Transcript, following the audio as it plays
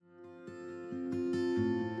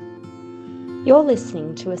You're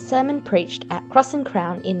listening to a sermon preached at Cross and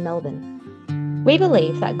Crown in Melbourne. We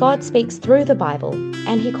believe that God speaks through the Bible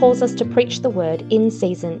and He calls us to preach the word in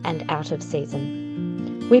season and out of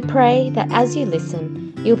season. We pray that as you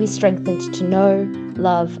listen, you'll be strengthened to know,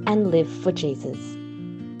 love, and live for Jesus.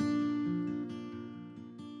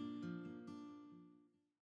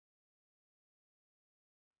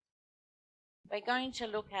 We're going to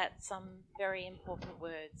look at some very important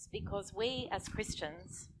words because we as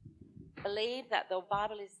Christians believe that the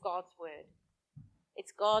Bible is God's word.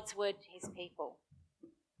 It's God's word to His people.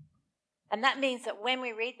 And that means that when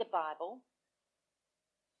we read the Bible,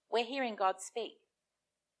 we're hearing God speak.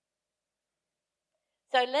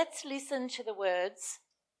 So let's listen to the words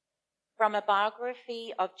from a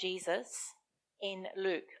biography of Jesus in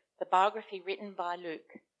Luke, the biography written by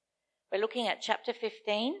Luke. We're looking at chapter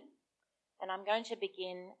 15, and I'm going to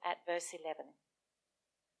begin at verse 11.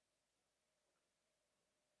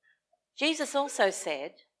 Jesus also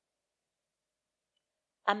said,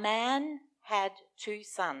 "A man had 2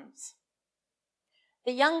 sons.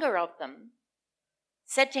 The younger of them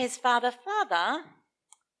said to his father, 'Father,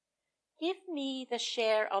 give me the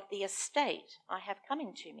share of the estate I have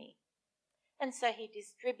coming to me.' And so he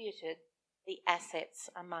distributed the assets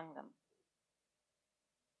among them.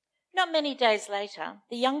 Not many days later,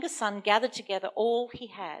 the younger son gathered together all he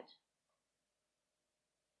had.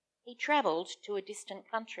 He travelled to a distant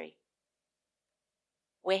country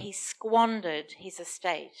where he squandered his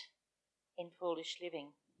estate in foolish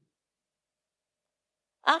living.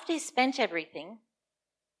 After he spent everything,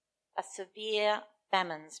 a severe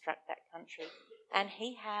famine struck that country, and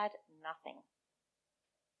he had nothing.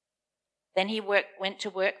 Then he went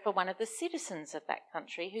to work for one of the citizens of that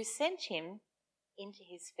country, who sent him into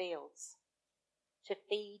his fields to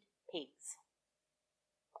feed pigs.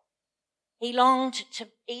 He longed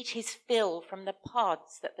to eat his fill from the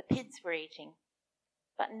pods that the pigs were eating,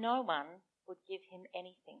 but no one would give him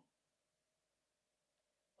anything.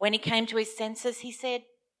 When he came to his senses, he said,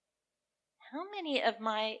 'How many of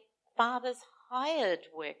my father's hired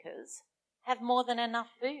workers have more than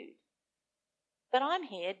enough food? But I'm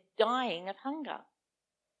here dying of hunger.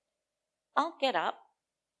 I'll get up,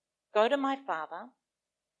 go to my father,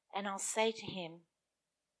 and I'll say to him,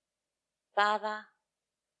 Father,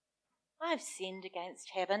 I've sinned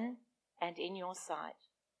against heaven and in your sight.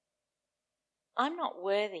 I'm not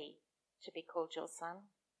worthy to be called your son.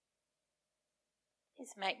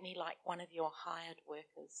 Please make me like one of your hired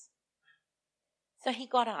workers.' So he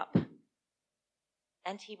got up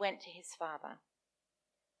and he went to his father.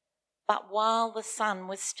 But while the son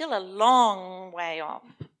was still a long way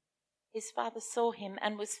off, his father saw him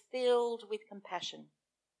and was filled with compassion.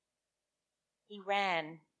 He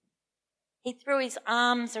ran. He threw his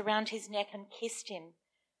arms around his neck and kissed him.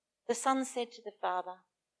 The son said to the father,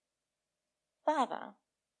 'Father,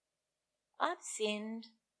 I've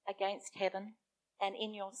sinned against heaven and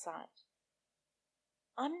in your sight.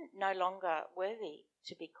 I'm no longer worthy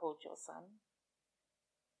to be called your son.'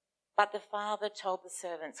 But the father told the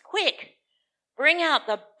servants, 'Quick, bring out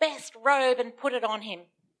the best robe and put it on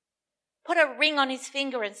him. Put a ring on his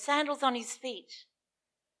finger and sandals on his feet.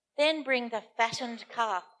 Then bring the fattened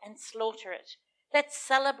calf and slaughter it. Let's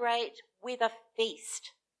celebrate with a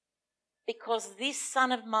feast, because this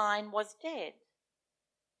son of mine was dead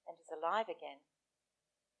and is alive again.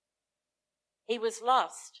 He was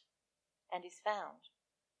lost and is found.'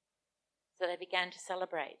 So they began to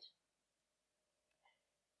celebrate.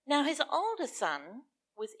 Now his older son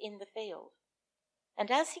was in the field,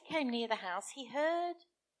 and as he came near the house, he heard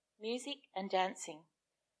music and dancing.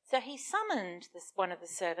 So he summoned one of the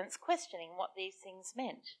servants, questioning what these things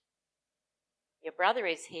meant. 'Your brother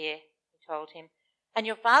is here,' he told him, 'and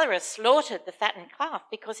your father has slaughtered the fattened calf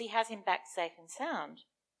because he has him back safe and sound.'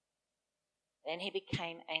 Then he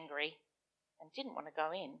became angry and didn't want to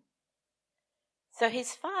go in. So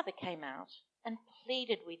his father came out and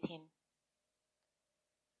pleaded with him.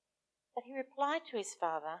 But he replied to his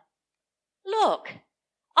father, 'Look,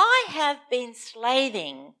 I have been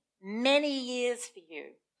slaving many years for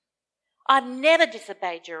you. I've never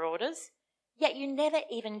disobeyed your orders, yet you never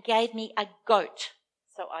even gave me a goat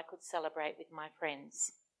so I could celebrate with my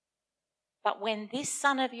friends. But when this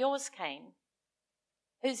son of yours came,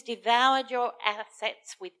 who's devoured your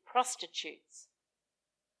assets with prostitutes,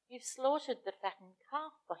 you've slaughtered the fattened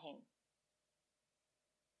calf for him.'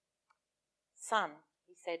 'Son,'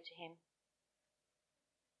 he said to him,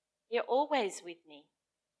 'you're always with me,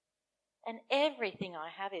 and everything I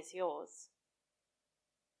have is yours.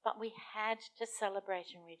 But we had to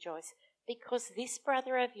celebrate and rejoice because this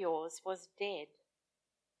brother of yours was dead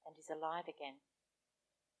and is alive again.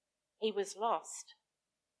 He was lost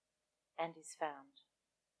and is found.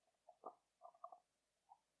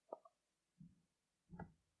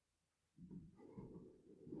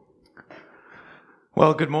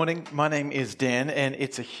 Well, good morning. My name is Dan, and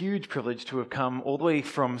it's a huge privilege to have come all the way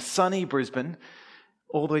from sunny Brisbane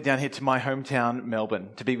all the way down here to my hometown, Melbourne,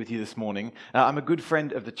 to be with you this morning. I'm a good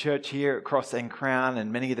friend of the church here at Cross and Crown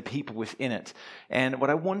and many of the people within it. And what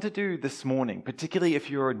I want to do this morning, particularly if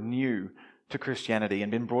you're new to Christianity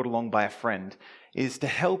and been brought along by a friend, is to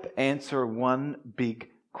help answer one big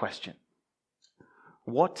question.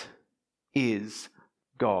 What is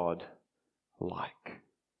God like?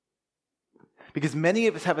 Because many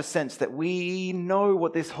of us have a sense that we know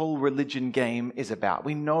what this whole religion game is about.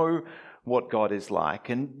 We know what God is like.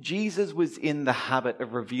 And Jesus was in the habit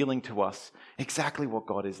of revealing to us exactly what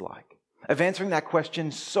God is like. Of answering that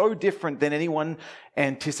question so different than anyone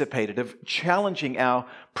anticipated. Of challenging our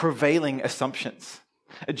prevailing assumptions.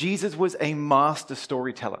 Jesus was a master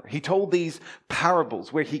storyteller. He told these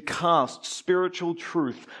parables where he cast spiritual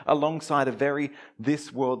truth alongside a very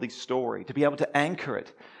this worldly story to be able to anchor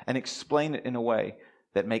it and explain it in a way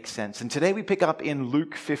that makes sense. And today we pick up in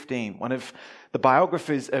Luke 15, one of the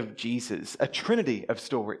biographers of Jesus, a trinity of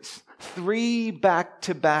stories, 3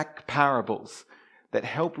 back-to-back parables that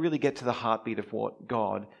help really get to the heartbeat of what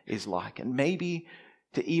God is like, and maybe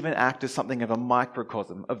to even act as something of a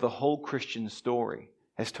microcosm of the whole Christian story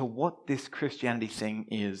as to what this Christianity thing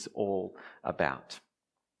is all about.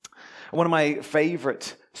 One of my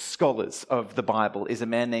favorite scholars of the Bible is a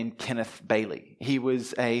man named Kenneth Bailey. He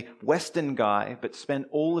was a Western guy, but spent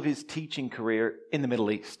all of his teaching career in the Middle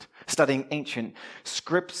East, studying ancient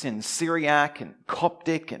scripts in Syriac and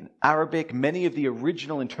Coptic and Arabic, many of the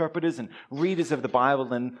original interpreters and readers of the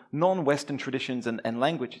Bible in non-Western traditions and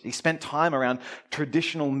languages. He spent time around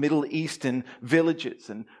traditional Middle Eastern villages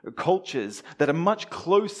and cultures that are much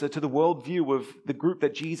closer to the worldview of the group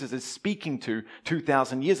that Jesus is speaking to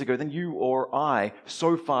 2,000 years ago than you or I,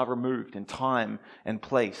 so far removed in time and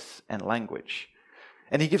place and language.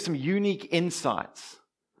 And he gives some unique insights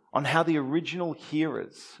on how the original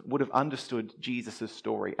hearers would have understood Jesus'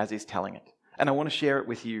 story as he's telling it. And I want to share it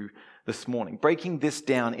with you this morning, breaking this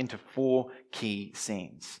down into 4 key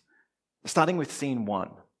scenes. Starting with scene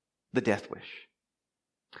 1, the death wish.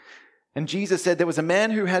 And Jesus said, there was a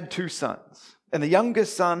man who had 2 sons, and the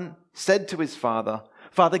youngest son said to his father,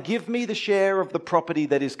 "Father, give me the share of the property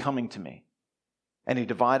that is coming to me." And he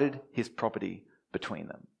divided his property between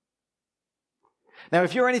them. Now,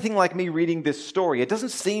 if you're anything like me reading this story, it doesn't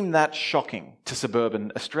seem that shocking to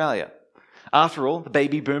suburban Australia. After all, the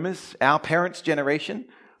baby boomers, our parents' generation,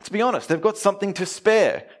 let's be honest, they've got something to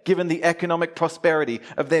spare given the economic prosperity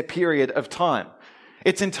of their period of time.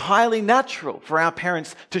 It's entirely natural for our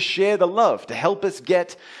parents to share the love, to help us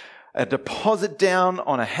get a deposit down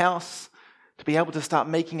on a house, to be able to start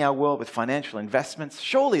making our world with financial investments.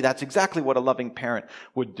 Surely that's exactly what a loving parent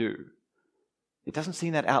would do. It doesn't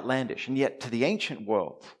seem that outlandish. And yet to the ancient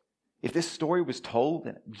world, if this story was told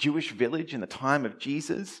in a Jewish village in the time of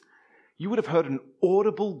Jesus, you would have heard an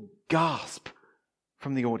audible gasp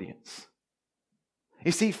from the audience.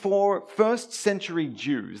 You see, for first century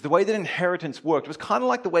Jews, the way that inheritance worked was kind of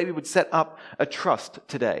like the way we would set up a trust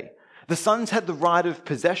today. The sons had the right of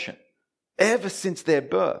possession. Ever since their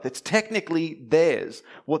birth. It's technically theirs,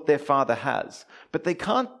 what their father has. But they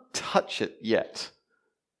can't touch it yet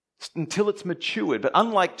until it's matured. But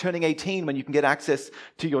unlike turning 18 when you can get access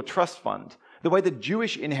to your trust fund, the way the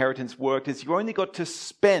Jewish inheritance worked is you only got to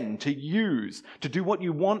spend, to use, to do what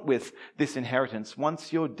you want with this inheritance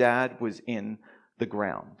once your dad was in the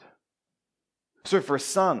ground. So for a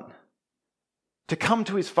son to come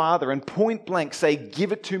to his father and point blank say,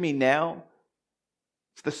 "Give it to me now,"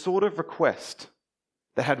 it's the sort of request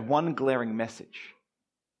that had one glaring message.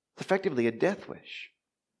 It's effectively a death wish.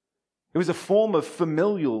 It was a form of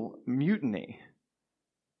familial mutiny.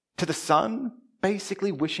 To the son,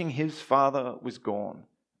 basically wishing his father was gone,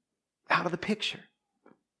 out of the picture.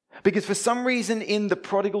 Because for some reason in the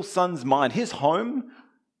prodigal son's mind, his home,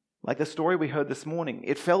 like the story we heard this morning,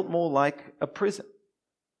 it felt more like a prison.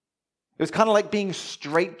 It was kind of like being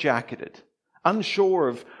straitjacketed, unsure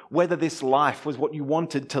of whether this life was what you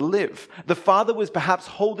wanted to live. The father was perhaps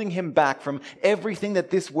holding him back from everything that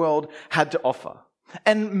this world had to offer.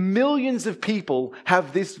 And millions of people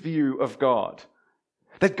have this view of God.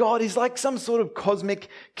 That God is like some sort of cosmic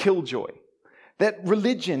killjoy. That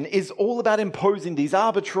religion is all about imposing these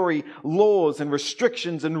arbitrary laws and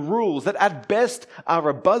restrictions and rules that at best are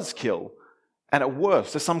a buzzkill and at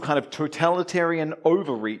worst are some kind of totalitarian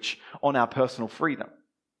overreach on our personal freedom.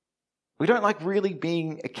 We don't like really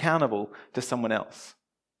being accountable to someone else.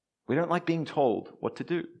 We don't like being told what to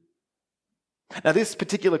do. Now, this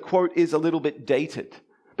particular quote is a little bit dated,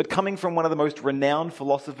 but coming from one of the most renowned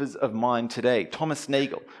philosophers of mind today, Thomas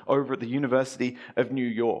Nagel, over at the University of New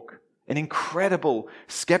York. An incredible,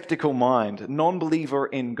 skeptical mind, non-believer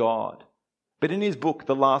in God. But in his book,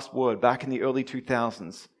 The Last Word, back in the early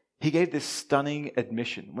 2000s, he gave this stunning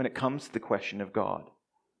admission when it comes to the question of God.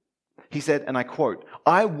 He said, and I quote,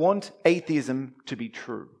 "I want atheism to be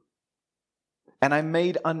true. And I'm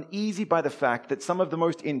made uneasy by the fact that some of the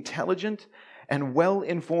most intelligent and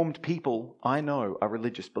well-informed people I know are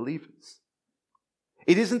religious believers.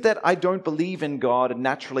 It isn't that I don't believe in God and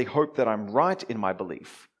naturally hope that I'm right in my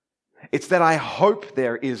belief. It's that I hope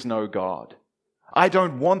there is no God. I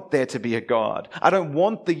don't want there to be a God. I don't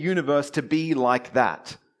want the universe to be like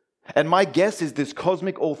that. And my guess is this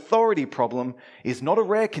cosmic authority problem is not a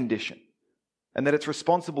rare condition, and that it's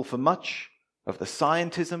responsible for much of the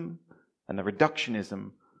scientism and the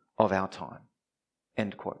reductionism of our time."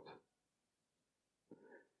 End quote.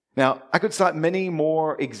 Now, I could cite many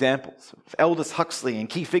more examples of Aldous Huxley and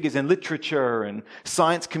key figures in literature and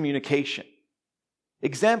science communication.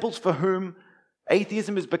 Examples for whom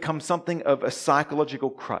atheism has become something of a psychological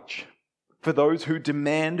crutch for those who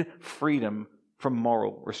demand freedom from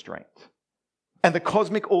moral restraint. And the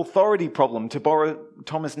cosmic authority problem, to borrow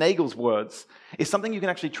Thomas Nagel's words, is something you can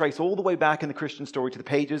actually trace all the way back in the Christian story to the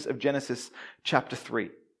pages of Genesis chapter 3,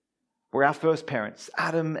 where our first parents,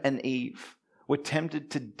 Adam and Eve, were tempted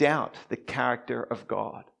to doubt the character of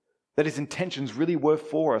God, that his intentions really were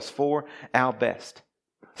for us, for our best.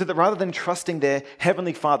 So that rather than trusting their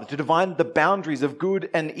heavenly Father to define the boundaries of good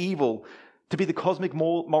and evil, to be the cosmic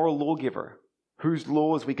moral lawgiver, whose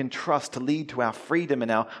laws we can trust to lead to our freedom and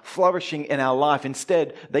our flourishing in our life,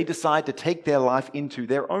 instead, they decide to take their life into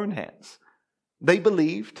their own hands. They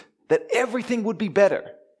believed that everything would be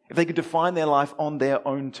better if they could define their life on their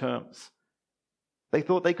own terms. They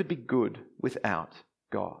thought they could be good without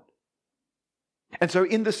God. And so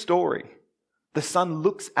in the story, the son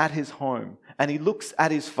looks at his home and he looks at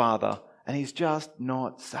his father and he's just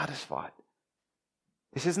not satisfied.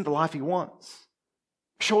 This isn't the life he wants.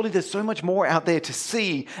 Surely there's so much more out there to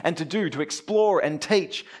see and to do, to explore and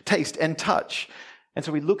taste and touch. And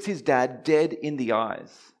so he looks his dad dead in the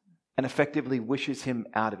eyes and effectively wishes him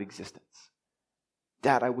out of existence.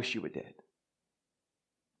 Dad, I wish you were dead.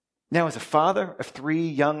 Now, as a father of 3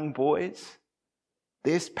 young boys,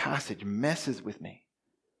 this passage messes with me.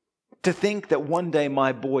 To think that one day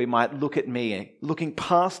my boy might look at me, looking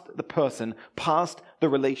past the person, past the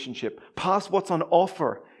relationship, past what's on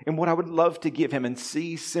offer in what I would love to give him, and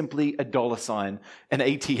see simply a dollar sign, an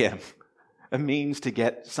ATM, a means to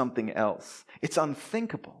get something else. It's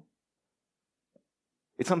unthinkable.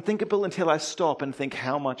 It's unthinkable until I stop and think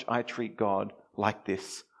how much I treat God like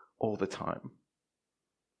this all the time.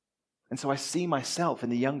 And so I see myself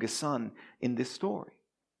and the younger son in this story.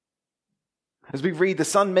 As we read, the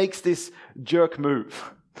son makes this jerk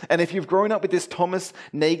move. And if you've grown up with this Thomas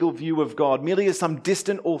Nagel view of God, merely as some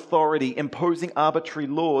distant authority imposing arbitrary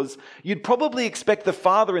laws, you'd probably expect the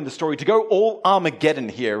father in the story to go all Armageddon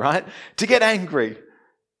here, right? To get angry.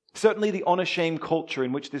 Certainly the honor-shame culture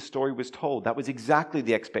in which this story was told, that was exactly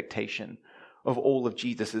the expectation of all of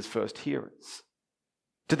Jesus' first hearers.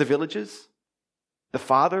 To the villagers, the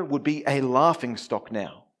father would be a laughingstock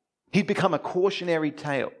now. He'd become a cautionary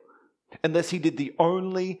tale, unless he did the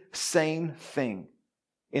only sane thing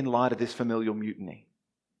in light of this familial mutiny: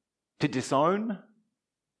 to disown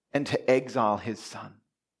and to exile his son,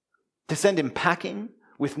 to send him packing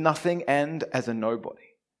with nothing and as a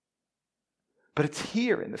nobody. But it's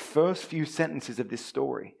here in the first few sentences of this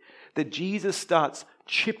story that Jesus starts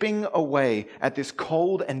chipping away at this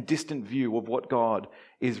cold and distant view of what God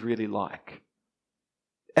is really like.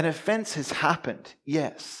 An offense has happened,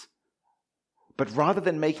 yes. But rather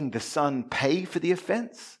than making the son pay for the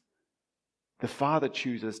offense, the father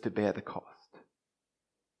chooses to bear the cost.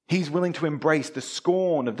 He's willing to embrace the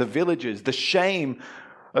scorn of the villagers, the shame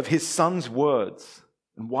of his son's words.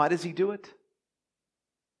 And why does he do it?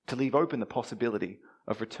 To leave open the possibility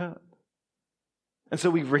of return. And so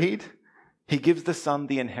we read, he gives the son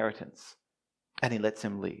the inheritance and he lets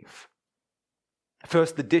him leave.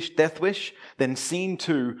 First the death wish, then scene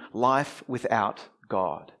 2, life without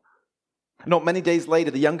God. Not many days later,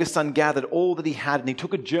 the youngest son gathered all that he had and he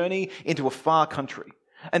took a journey into a far country.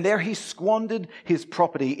 And there he squandered his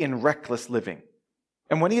property in reckless living.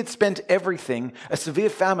 And when he had spent everything, a severe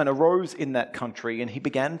famine arose in that country and he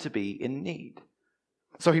began to be in need.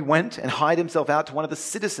 So he went and hired himself out to one of the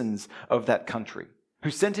citizens of that country,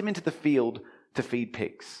 who sent him into the field to feed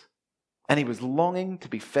pigs. And he was longing to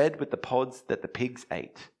be fed with the pods that the pigs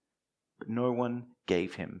ate, but no one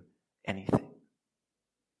gave him anything.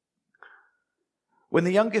 When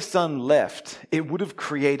the youngest son left, it would have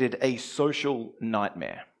created a social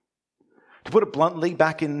nightmare. To put it bluntly,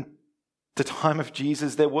 back in the time of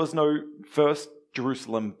Jesus, there was no First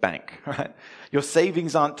Jerusalem bank, right? Your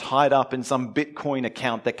savings aren't tied up in some Bitcoin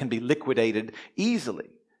account that can be liquidated easily.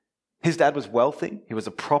 His dad was wealthy. He was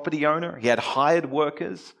a property owner. He had hired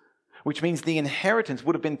workers, which means the inheritance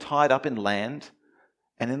would have been tied up in land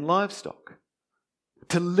and in livestock.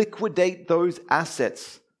 To liquidate those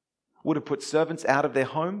assets would have put servants out of their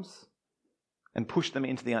homes and pushed them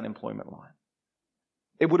into the unemployment line.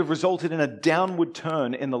 It would have resulted in a downward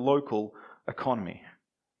turn in the local economy.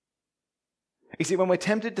 You see, when we're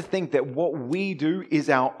tempted to think that what we do is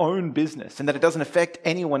our own business and that it doesn't affect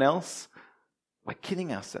anyone else, we're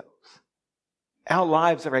kidding ourselves. Our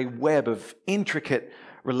lives are a web of intricate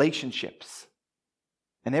relationships.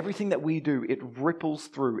 And everything that we do, it ripples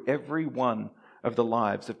through every one of the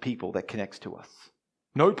lives of people that connects to us.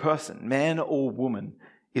 No person, man or woman,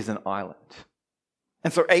 is an island.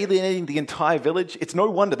 And so alienating the entire village, it's no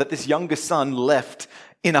wonder that this youngest son left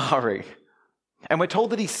in a hurry. And we're told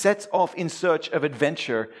that he sets off in search of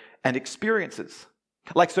adventure and experiences.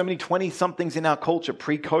 Like so many 20-somethings in our culture,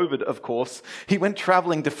 pre-COVID, of course, he went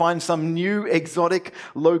traveling to find some new exotic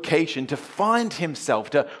location, to find himself,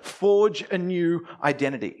 to forge a new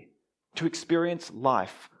identity, to experience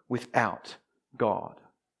life without God.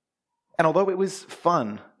 And although it was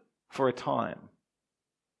fun for a time,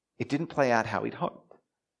 it didn't play out how he'd hoped.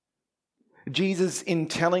 Jesus, in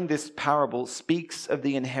telling this parable, speaks of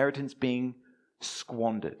the inheritance being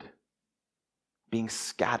squandered, being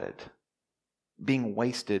scattered, being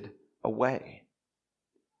wasted away.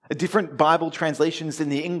 Different Bible translations in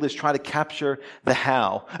the English try to capture the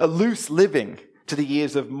how, a loose living to the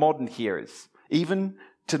ears of modern hearers, even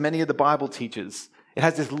to many of the Bible teachers. It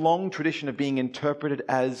has this long tradition of being interpreted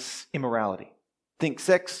as immorality. Think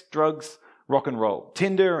sex, drugs, rock and roll,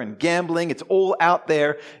 Tinder and gambling. It's all out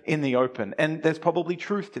there in the open. And there's probably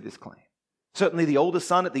truth to this claim. Certainly the older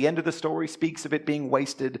son at the end of the story speaks of it being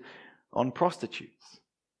wasted on prostitutes.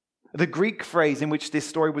 The Greek phrase in which this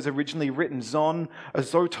story was originally written, zon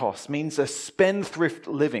azotos, means a spendthrift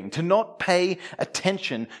living, to not pay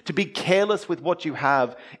attention, to be careless with what you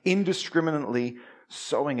have, indiscriminately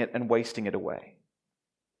sowing it and wasting it away.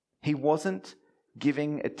 He wasn't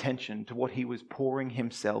giving attention to what he was pouring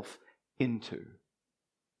himself into.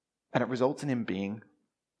 And it results in him being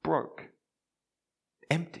broke,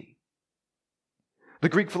 empty. The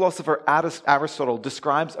Greek philosopher Aristotle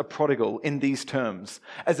describes a prodigal in these terms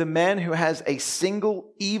as a man who has a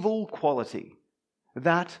single evil quality,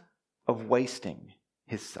 that of wasting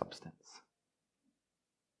his substance.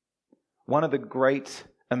 One of the great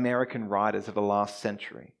American writers of the last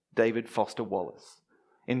century, David Foster Wallace,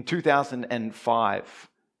 in 2005,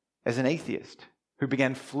 as an atheist who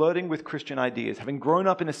began flirting with Christian ideas, having grown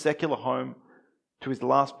up in a secular home to his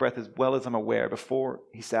last breath, as well as I'm aware, before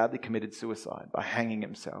he sadly committed suicide by hanging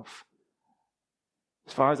himself.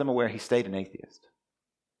 As far as I'm aware, he stayed an atheist.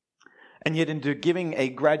 And yet, in giving a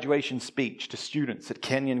graduation speech to students at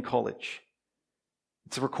Kenyon College,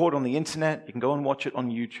 it's recorded on the internet, you can go and watch it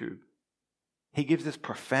on YouTube, he gives this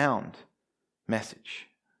profound message.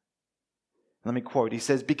 Let me quote. He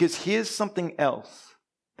says, "Because here's something else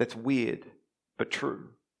that's weird but true.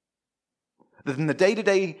 That in the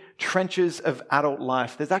day-to-day trenches of adult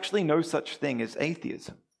life, there's actually no such thing as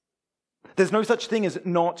atheism. There's no such thing as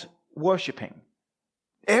not worshipping.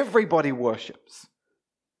 Everybody worships.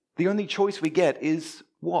 The only choice we get is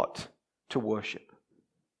what to worship.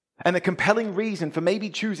 And the compelling reason for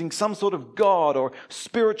maybe choosing some sort of God or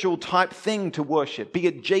spiritual type thing to worship, be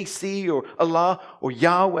it JC or Allah or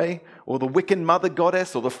Yahweh or the Wiccan Mother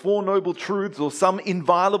Goddess or the Four Noble Truths or some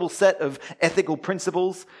inviolable set of ethical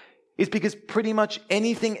principles, is because pretty much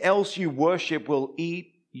anything else you worship will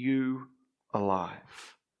eat you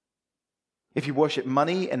alive. If you worship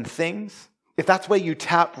money and things, if that's where you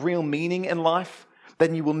tap real meaning in life,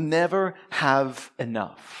 then you will never have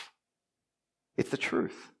enough. It's the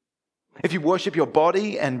truth. If you worship your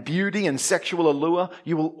body and beauty and sexual allure,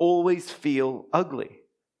 you will always feel ugly.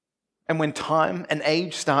 And when time and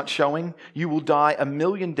age start showing, you will die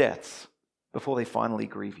 1,000,000 deaths before they finally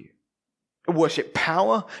grieve you. Worship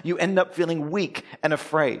power, you end up feeling weak and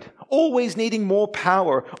afraid, always needing more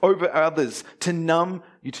power over others to numb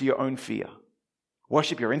you to your own fear.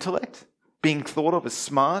 Worship your intellect, being thought of as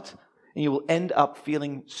smart, and you will end up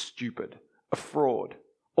feeling stupid, a fraud,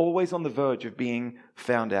 always on the verge of being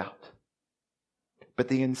found out. But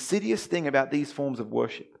the insidious thing about these forms of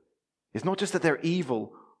worship is not just that they're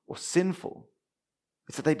evil or sinful,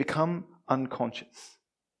 it's that they become unconscious.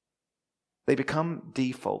 They become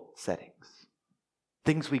default settings.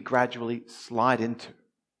 things we gradually slide into.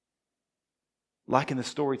 Like in the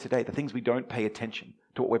story today, the things we don't pay attention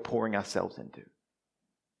to what we're pouring ourselves into.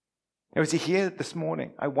 Now, as you're here this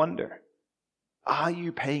morning, I wonder, are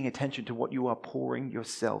you paying attention to what you are pouring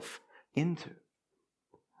yourself into?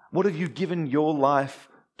 What have you given your life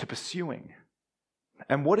to pursuing?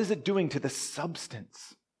 And what is it doing to the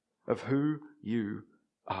substance of who you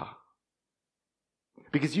are?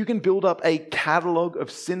 Because you can build up a catalogue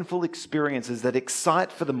of sinful experiences that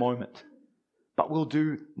excite for the moment, but will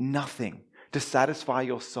do nothing to satisfy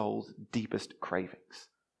your soul's deepest cravings.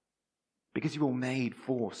 Because you were made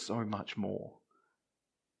for so much more.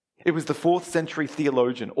 It was the 4th century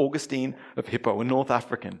theologian Augustine of Hippo, a North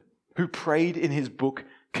African, who prayed in his book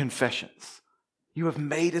Confessions, "You have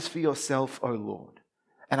made us for yourself, O Lord,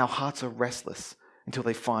 and our hearts are restless until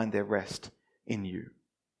they find their rest in you."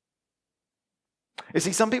 You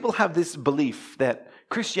see, some people have this belief that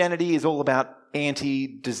Christianity is all about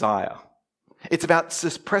anti-desire. It's about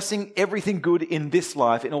suppressing everything good in this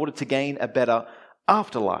life in order to gain a better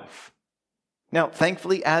afterlife. Now,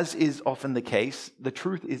 thankfully, as is often the case, the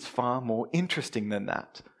truth is far more interesting than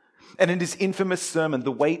that. And in his infamous sermon,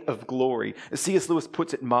 The Weight of Glory, as C.S. Lewis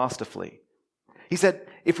puts it masterfully, he said,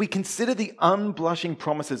 if we consider the unblushing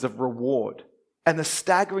promises of reward and the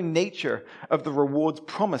staggering nature of the rewards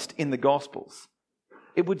promised in the Gospels,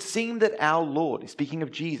 it would seem that our Lord, speaking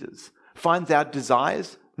of Jesus, finds our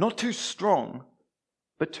desires not too strong,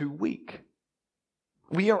 but too weak.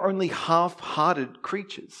 We are only half-hearted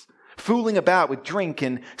creatures, fooling about with drink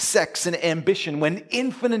and sex and ambition when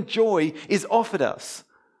infinite joy is offered us,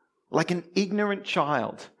 like an ignorant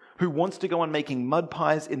child who wants to go on making mud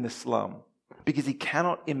pies in the slum because he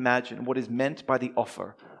cannot imagine what is meant by the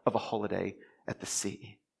offer of a holiday at the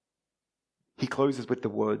sea. He closes with the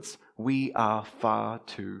words, "We are far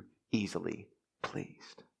too easily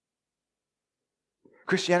pleased."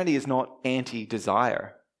 Christianity is not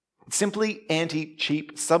anti-desire. It's simply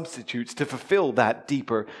anti-cheap substitutes to fulfill that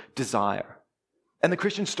deeper desire. And the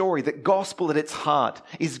Christian story, the gospel at its heart,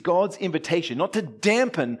 is God's invitation not to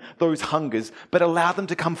dampen those hungers, but allow them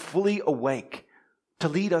to come fully awake, to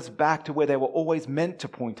lead us back to where they were always meant to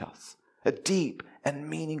point us, a deep and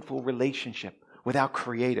meaningful relationship with our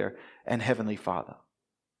Creator and Heavenly Father.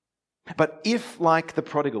 But if, like the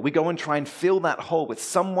prodigal, we go and try and fill that hole with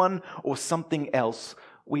someone or something else,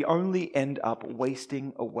 we only end up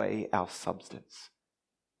wasting away our substance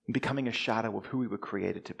and becoming a shadow of who we were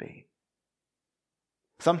created to be.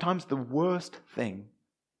 Sometimes the worst thing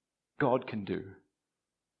God can do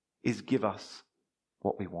is give us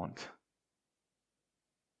what we want.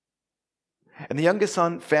 And the younger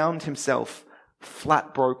son found himself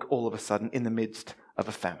flat broke all of a sudden in the midst of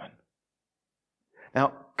a famine.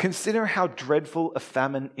 Now, consider how dreadful a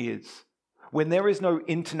famine is when there is no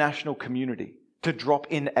international community to drop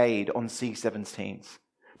in aid on C-17s,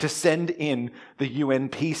 to send in the UN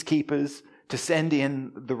peacekeepers, to send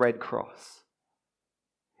in the Red Cross.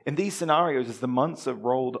 In these scenarios, as the months have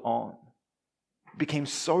rolled on, it became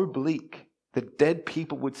so bleak that dead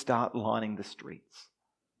people would start lining the streets.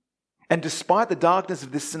 And despite the darkness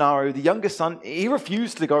of this scenario, the younger son, he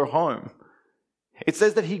refused to go home. It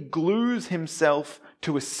says that he glues himself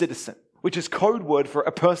to a citizen, which is code word for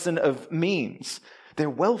a person of means. They're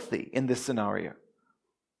wealthy in this scenario.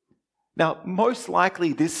 Now, most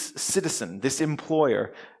likely this citizen, this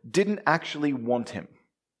employer, didn't actually want him.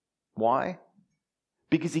 Why?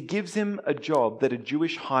 Because he gives him a job that a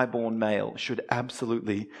Jewish highborn male should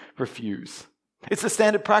absolutely refuse. It's the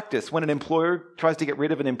standard practice when an employer tries to get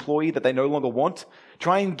rid of an employee that they no longer want.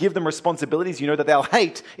 Try and give them responsibilities you know that they'll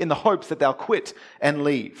hate in the hopes that they'll quit and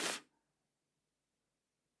leave.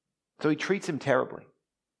 So he treats him terribly.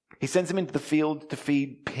 He sends him into the field to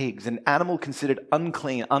feed pigs, an animal considered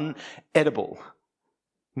unclean, unedible,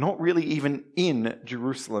 not really even in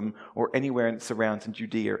Jerusalem or anywhere in its surrounds in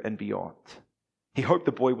Judea and beyond. He hoped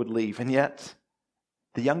the boy would leave, and yet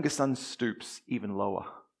the younger son stoops even lower.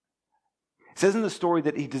 It says in the story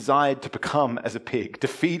that he desired to become as a pig, to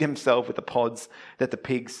feed himself with the pods that the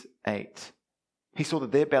pigs ate. He saw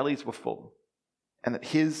that their bellies were full and that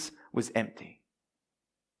his was empty.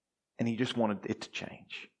 And he just wanted it to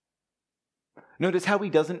change. Notice how he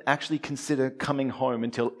doesn't actually consider coming home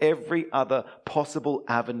until every other possible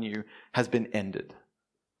avenue has been ended.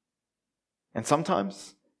 And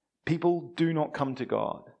sometimes people do not come to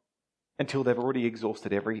God until they've already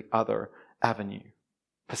exhausted every other avenue.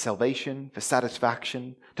 For salvation, for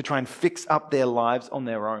satisfaction, to try and fix up their lives on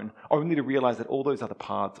their own, only to realize that all those other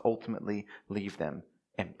paths ultimately leave them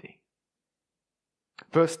empty.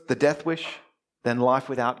 First, the death wish, then life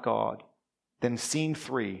without God, then scene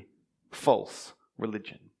 3, false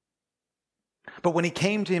religion. But when he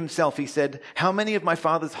came to himself, he said, 'How many of my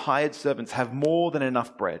father's hired servants have more than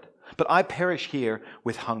enough bread? But I perish here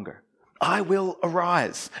with hunger. I will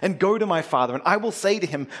arise and go to my father, and I will say to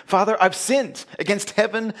him, Father, I've sinned against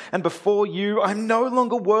heaven and before you. I'm no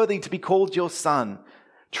longer worthy to be called your son.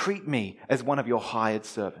 Treat me as one of your hired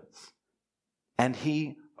servants.' And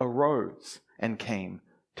he arose and came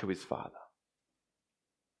to his father."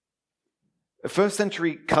 First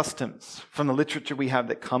century customs from the literature we have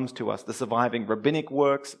that comes to us, the surviving rabbinic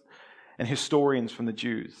works and historians from the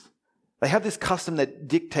Jews, they have this custom that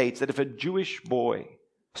dictates that if a Jewish boy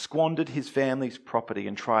squandered his family's property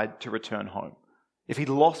and tried to return home, if he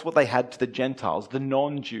lost what they had to the Gentiles, the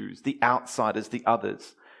non-Jews, the outsiders, the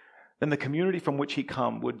others, then the community from which he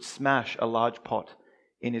come would smash a large pot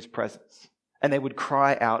in his presence. And they would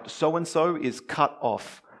cry out, "So-and-so is cut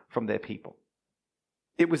off from their people."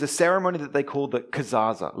 It was a ceremony that they called the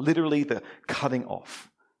kazaza, literally the cutting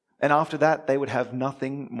off. And after that, they would have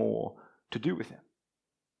nothing more to do with him.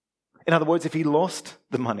 In other words, if he lost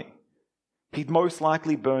the money, he'd most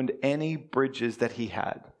likely burned any bridges that he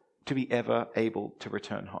had to be ever able to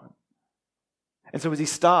return home. And so as he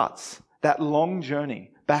starts that long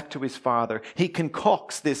journey back to his father, he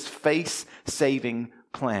concocts this face-saving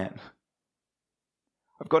plan.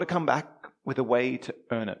 I've got to come back with a way to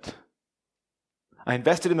earn it. I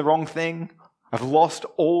invested in the wrong thing. I've lost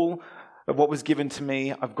all of what was given to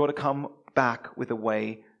me. I've got to come back with a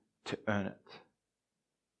way to earn it.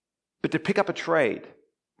 But to pick up a trade,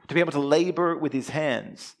 to be able to labor with his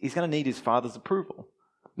hands, he's going to need his father's approval.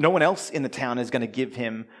 No one else in the town is going to give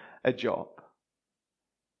him a job.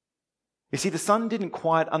 You see, the son didn't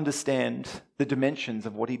quite understand the dimensions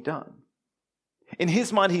of what he'd done. In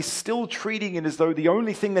his mind, he's still treating it as though the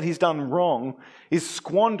only thing that he's done wrong is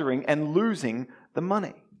squandering and losing the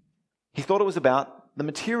money. He thought it was about the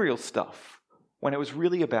material stuff when it was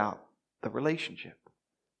really about the relationship.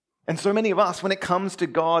 And so many of us, when it comes to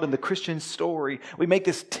God and the Christian story, we make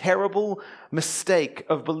this terrible mistake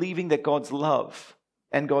of believing that God's love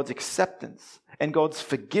and God's acceptance and God's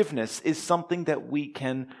forgiveness is something that we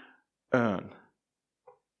can earn.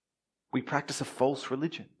 We practice a false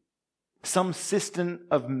religion. Some system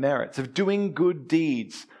of merits, of doing good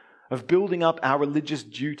deeds, of building up our religious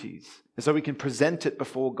duties, so we can present it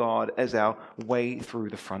before God as our way through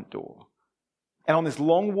the front door. And on this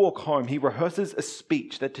long walk home, he rehearses a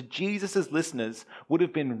speech that to Jesus' listeners would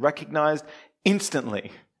have been recognized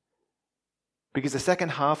instantly, because the second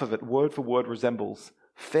half of it, word for word, resembles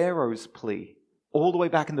Pharaoh's plea all the way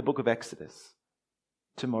back in the book of Exodus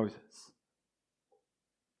to Moses.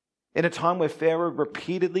 In a time where Pharaoh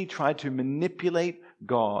repeatedly tried to manipulate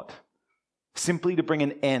God simply to bring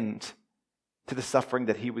an end to the suffering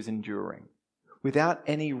that he was enduring without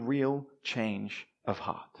any real change of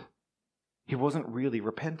heart. He wasn't really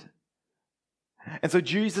repentant. And so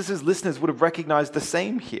Jesus' listeners would have recognized the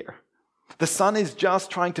same here. The son is just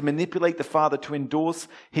trying to manipulate the father to endorse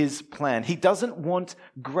his plan. He doesn't want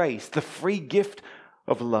grace, the free gift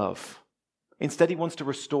of love. Instead, he wants to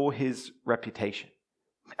restore his reputation.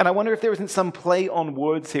 And I wonder if there isn't some play on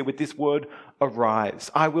words here with this word arise.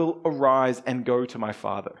 I will arise and go to my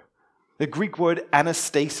father. The Greek word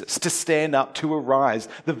anastasis, to stand up, to arise.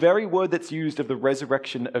 The very word that's used of the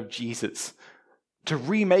resurrection of Jesus. To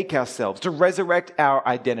remake ourselves, to resurrect our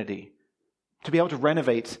identity. To be able to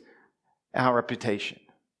renovate our reputation.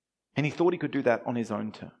 And he thought he could do that on his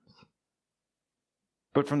own terms.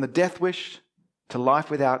 But from the death wish to life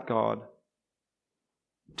without God,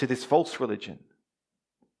 to this false religion,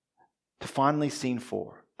 to finally scene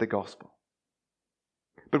 4, the gospel.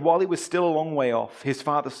 But while he was still a long way off, his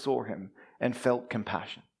father saw him and felt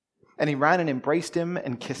compassion. And he ran and embraced him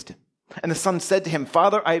and kissed him. And the son said to him,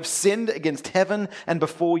 "Father, I have sinned against heaven and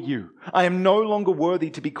before you. I am no longer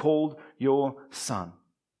worthy to be called your son."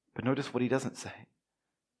 But notice what he doesn't say.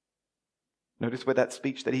 Notice where that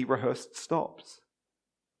speech that he rehearsed stops.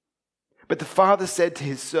 But the father said to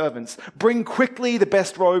his servants, "Bring quickly the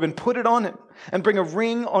best robe and put it on him, and bring a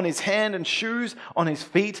ring on his hand and shoes on his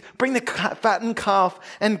feet. Bring the fattened calf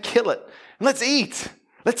and kill it. And let's eat.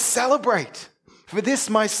 Let's celebrate. For this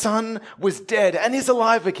my son was dead and is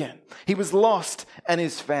alive again. He was lost and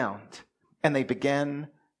is found." And they began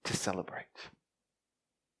to celebrate.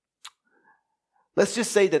 Let's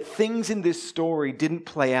just say that things in this story didn't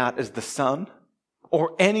play out as the son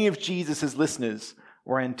or any of Jesus' listeners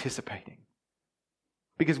were anticipating.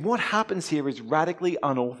 Because what happens here is radically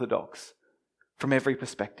unorthodox from every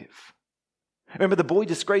perspective. Remember, the boy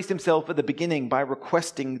disgraced himself at the beginning by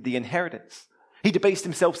requesting the inheritance. He debased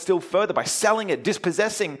himself still further by selling it,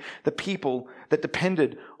 dispossessing the people that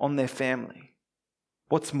depended on their family.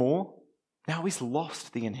 What's more, now he's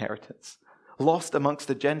lost the inheritance. lost amongst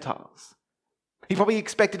the Gentiles. He probably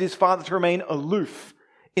expected his father to remain aloof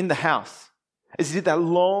in the house as he did that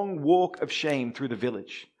long walk of shame through the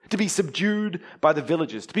village, to be subdued by the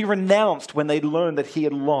villagers, to be renounced when they learned that he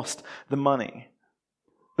had lost the money.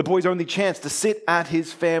 The boy's only chance to sit at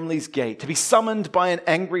his family's gate, to be summoned by an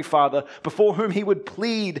angry father before whom he would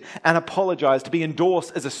plead and apologize, to be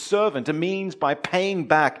endorsed as a servant, a means by paying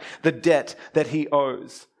back the debt that he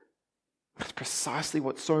owes. That's precisely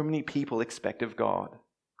what so many people expect of God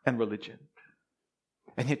and religion.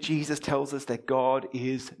 And yet Jesus tells us that God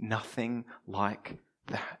is nothing like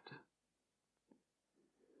that.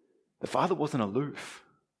 The father wasn't aloof.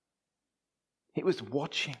 He was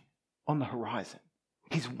watching on the horizon.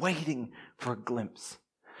 He's waiting for a glimpse.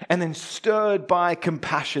 And then stirred by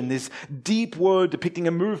compassion, this deep word depicting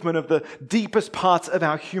a movement of the deepest parts of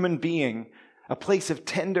our human being, a place of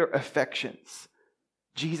tender affections,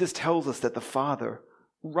 Jesus tells us that the Father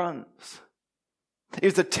runs. It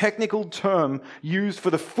is a technical term used for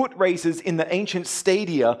the foot races in the ancient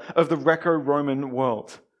stadia of the Greco-Roman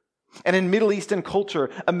world. And in Middle Eastern culture,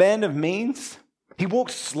 a man of means, he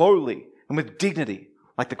walked slowly and with dignity,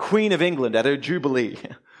 like the Queen of England at her jubilee.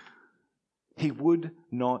 He would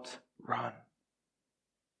not run.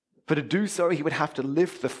 For to do so, he would have to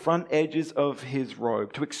lift the front edges of his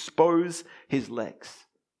robe to expose his legs.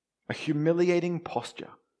 A humiliating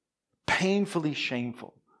posture, painfully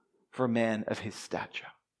shameful for a man of his stature.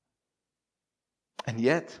 And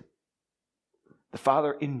yet, the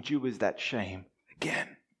Father endures that shame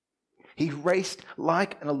again. He raced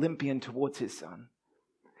like an Olympian towards his son.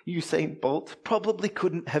 Usain Bolt probably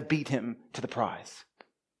couldn't have beat him to the prize.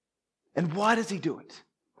 And why does he do it?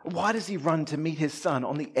 Why does he run to meet his son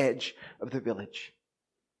on the edge of the village?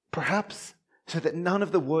 Perhaps so that none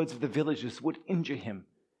of the words of the villagers would injure him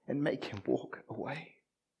and make him walk away.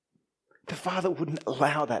 The Father wouldn't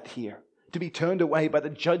allow that here, to be turned away by the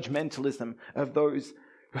judgmentalism of those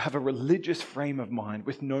who have a religious frame of mind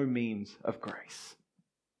with no means of grace.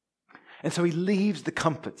 And so he leaves the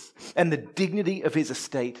comforts and the dignity of his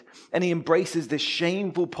estate, and he embraces this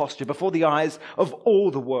shameful posture before the eyes of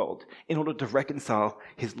all the world in order to reconcile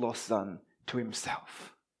his lost son to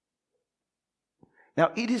himself.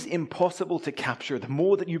 Now, it is impossible to capture, the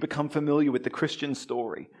more that you become familiar with the Christian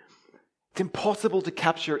story, it's impossible to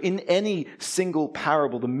capture in any single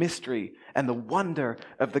parable the mystery and the wonder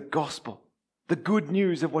of the gospel, the good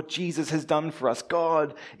news of what Jesus has done for us,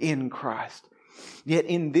 God in Christ. Yet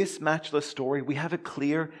in this matchless story, we have a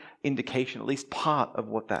clear indication, at least part of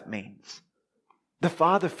what that means. The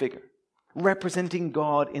father figure, representing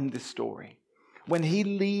God in this story, when he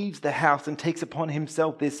leaves the house and takes upon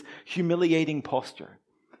himself this humiliating posture,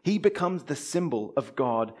 he becomes the symbol of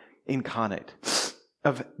God incarnate,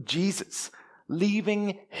 of Jesus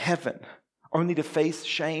leaving heaven only to face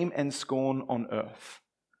shame and scorn on earth,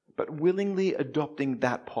 but willingly adopting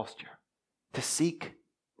that posture to seek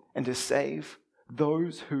and to save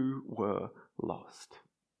those who were lost.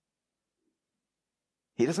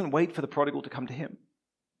 He doesn't wait for the prodigal to come to him.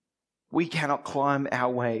 We cannot climb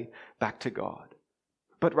our way back to God,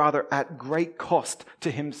 but rather at great cost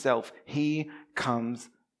to himself, he comes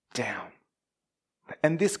down.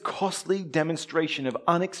 And this costly demonstration of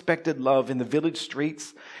unexpected love in the village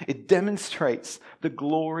streets, it demonstrates the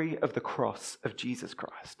glory of the cross of Jesus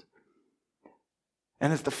Christ.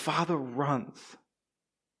 And as the Father runs,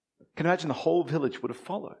 can you imagine the whole village would have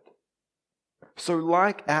followed? So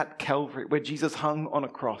like at Calvary, where Jesus hung on a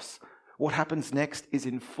cross, what happens next is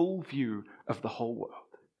in full view of the whole world.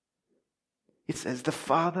 It says the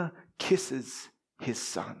Father kisses his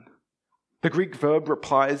Son. The Greek verb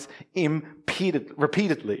replies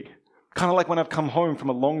repeatedly, kind of like when I've come home from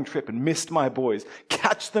a long trip and missed my boys.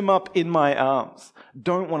 Catch them up in my arms.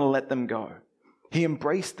 Don't want to let them go. He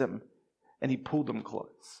embraced them and he pulled them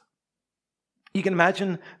close. You can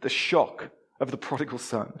imagine the shock of the prodigal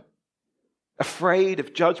son, afraid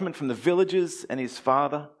of judgment from the villagers and his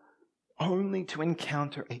father, only to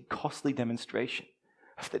encounter a costly demonstration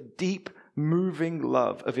of the deep, moving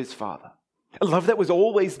love of his father. A love that was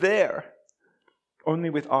always there, only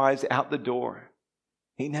with eyes out the door.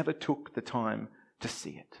 He never took the time to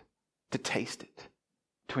see it, to taste it,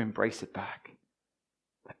 to embrace it back.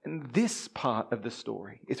 And this part of the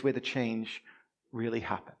story is where the change really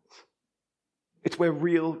happens. It's where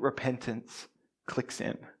real repentance clicks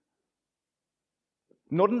in.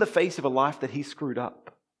 Not in the face of a life that he screwed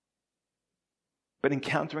up, but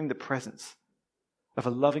encountering the presence of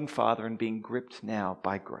a loving Father and being gripped now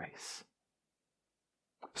by grace.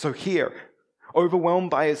 So here, overwhelmed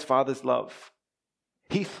by his Father's love,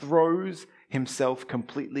 he throws himself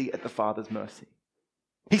completely at the Father's mercy.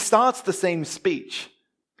 He starts the same speech,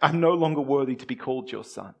 I'm no longer worthy to be called your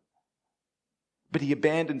son. But he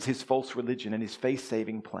abandons his false religion and his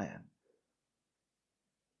face-saving plan.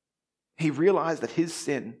 He realized that his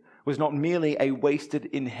sin was not merely a wasted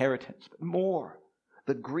inheritance, but more,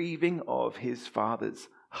 the grieving of his Father's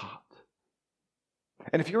heart.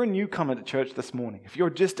 And if you're a newcomer to church this morning, if you're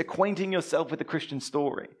just acquainting yourself with the Christian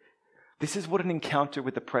story, this is what an encounter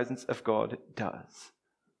with the presence of God does.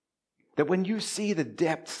 That when you see the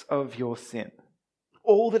depths of your sin,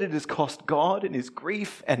 all that it has cost God in his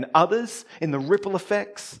grief and others in the ripple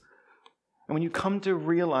effects, and when you come to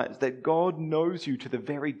realize that God knows you to the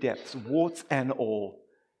very depths, warts and all,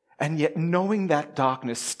 and yet knowing that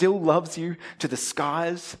darkness still loves you to the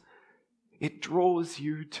skies, it draws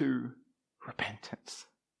you to repentance.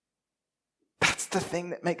 That's the thing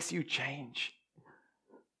that makes you change.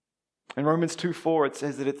 In Romans 2:4, it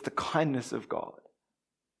says that it's the kindness of God.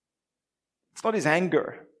 It's not his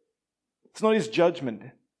anger. It's not his judgment.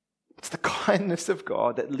 It's the kindness of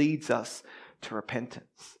God that leads us to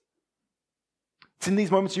repentance. It's in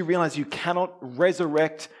these moments you realize you cannot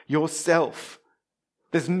resurrect yourself.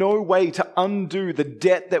 There's no way to undo the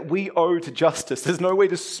debt that we owe to justice. There's no way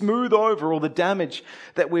to smooth over all the damage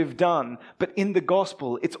that we've done. But in the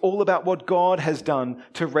gospel, it's all about what God has done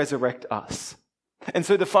to resurrect us. And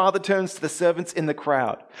so the Father turns to the servants in the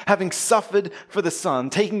crowd, having suffered for the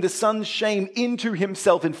Son, taking the Son's shame into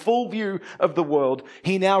himself in full view of the world,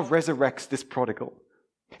 he now resurrects this prodigal.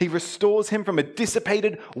 He restores him from a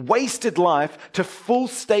dissipated, wasted life to full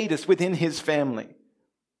status within his family.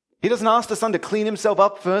 He doesn't ask the son to clean himself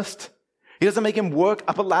up first. He doesn't make him work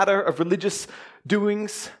up a ladder of religious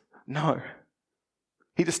doings. No.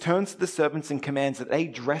 He just turns to the servants and commands that they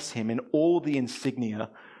dress him in all the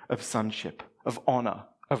insignia of sonship, of honor,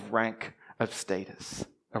 of rank, of status.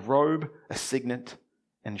 A robe, a signet,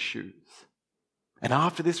 and shoes. And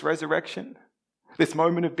after this resurrection, this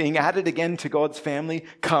moment of being added again to God's family,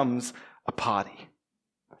 comes a party.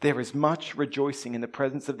 There is much rejoicing in the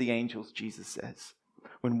presence of the angels, Jesus says,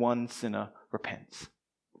 when one sinner repents.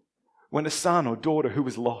 When a son or daughter who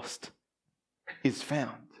was lost is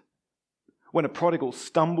found. When a prodigal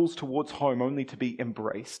stumbles towards home only to be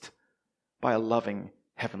embraced by a loving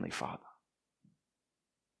Heavenly Father.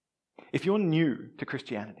 If you're new to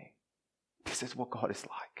Christianity, this is what God is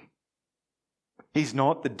like. He's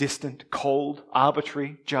not the distant, cold,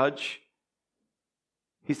 arbitrary judge.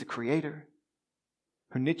 He's the creator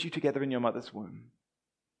who knit you together in your mother's womb,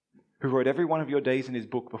 who wrote every one of your days in his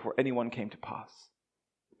book before anyone came to pass,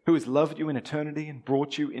 who has loved you in eternity and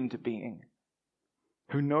brought you into being,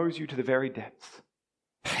 who knows you to the very depths,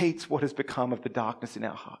 hates what has become of the darkness in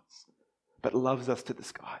our hearts, but loves us to the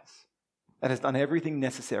skies, and has done everything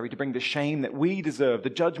necessary to bring the shame that we deserve, the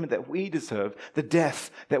judgment that we deserve, the death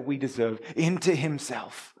that we deserve into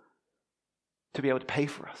himself to be able to pay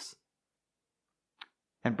for us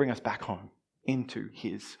and bring us back home into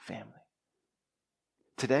his family.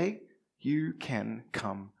 Today, you can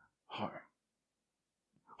come home.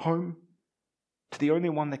 Home to the only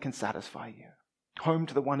one that can satisfy you. Home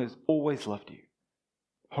to the one who's always loved you.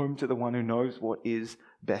 Home to the one who knows what is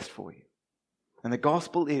best for you. And the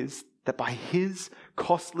gospel is that by his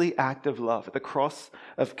costly act of love at the cross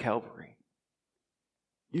of Calvary,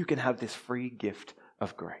 you can have this free gift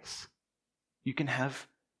of grace. You can have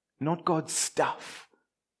not God's stuff,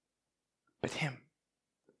 but him.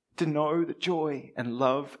 To know the joy and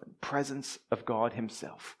love and presence of God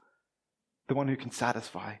himself, the one who can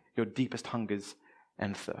satisfy your deepest hungers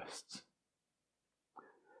and thirsts.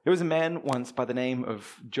 There was a man once by the name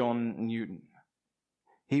of John Newton.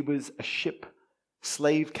 He was a ship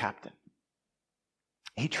slave captain.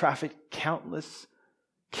 He trafficked countless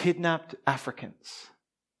kidnapped Africans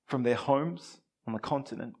from their homes on the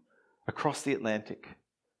continent across the Atlantic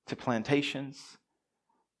to plantations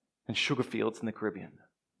and sugar fields in the Caribbean.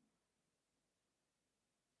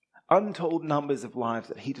 Untold numbers of lives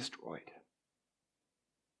that he destroyed.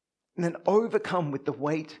 And then overcome with the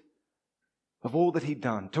weight of all that he'd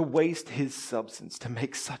done, to waste his substance, to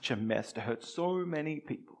make such a mess, to hurt so many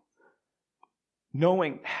people.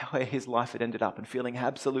 Knowing where his life had ended up and feeling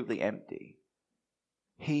absolutely empty,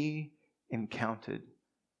 he encountered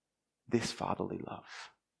this fatherly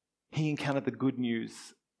love. He encountered the good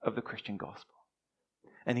news of the Christian gospel.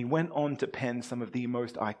 And he went on to pen some of the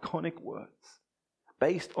most iconic words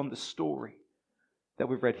based on the story that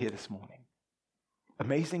we've read here this morning.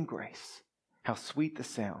 Amazing grace, how sweet the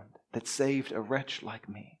sound that saved a wretch like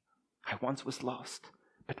me. I once was lost,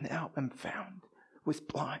 but now am found, was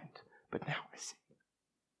blind, but now I see.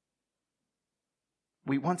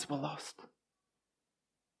 We once were lost,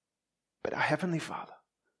 but our Heavenly Father,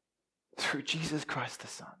 through Jesus Christ the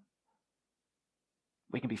Son,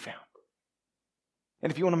 we can be found.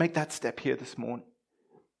 And if you want to make that step here this morning,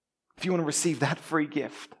 if you want to receive that free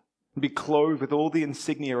gift and be clothed with all the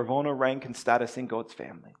insignia of honor, rank, and status in God's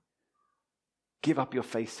family, give up your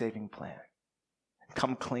faith-saving plan and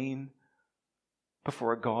come clean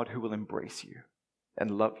before a God who will embrace you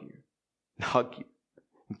and love you and hug you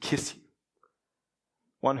and kiss you.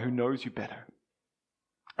 One who knows you better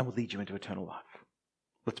and will lead you into eternal life.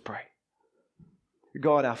 Let's pray.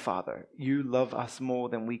 God, our Father, you love us more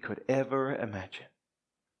than we could ever imagine.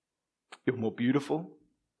 You're more beautiful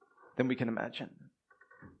than we can imagine.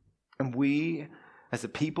 And we, as a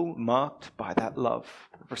people marked by that love,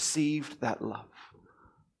 received that love.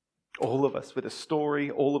 All of us with a story,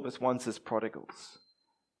 all of us once as prodigals.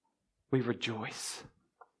 We rejoice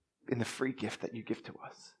in the free gift that you give to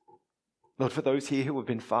us. Lord, for those here who have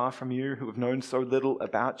been far from you, who have known so little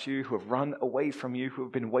about you, who have run away from you, who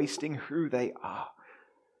have been wasting who they are,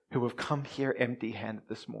 who have come here empty-handed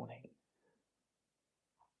this morning,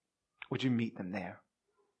 would you meet them there?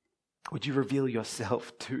 Would you reveal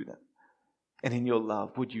yourself to them? And in your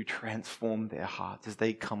love, would you transform their hearts as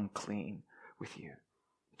they come clean with you?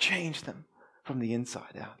 Change them from the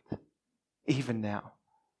inside out. Even now,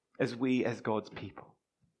 as we, as God's people,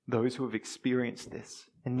 those who have experienced this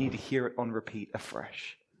and need to hear it on repeat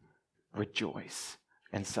afresh, rejoice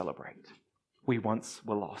and celebrate. We once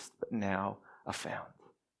were lost, but now are found.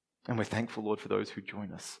 And we're thankful, Lord, for those who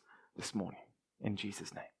join us this morning. In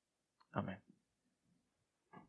Jesus' name, amen.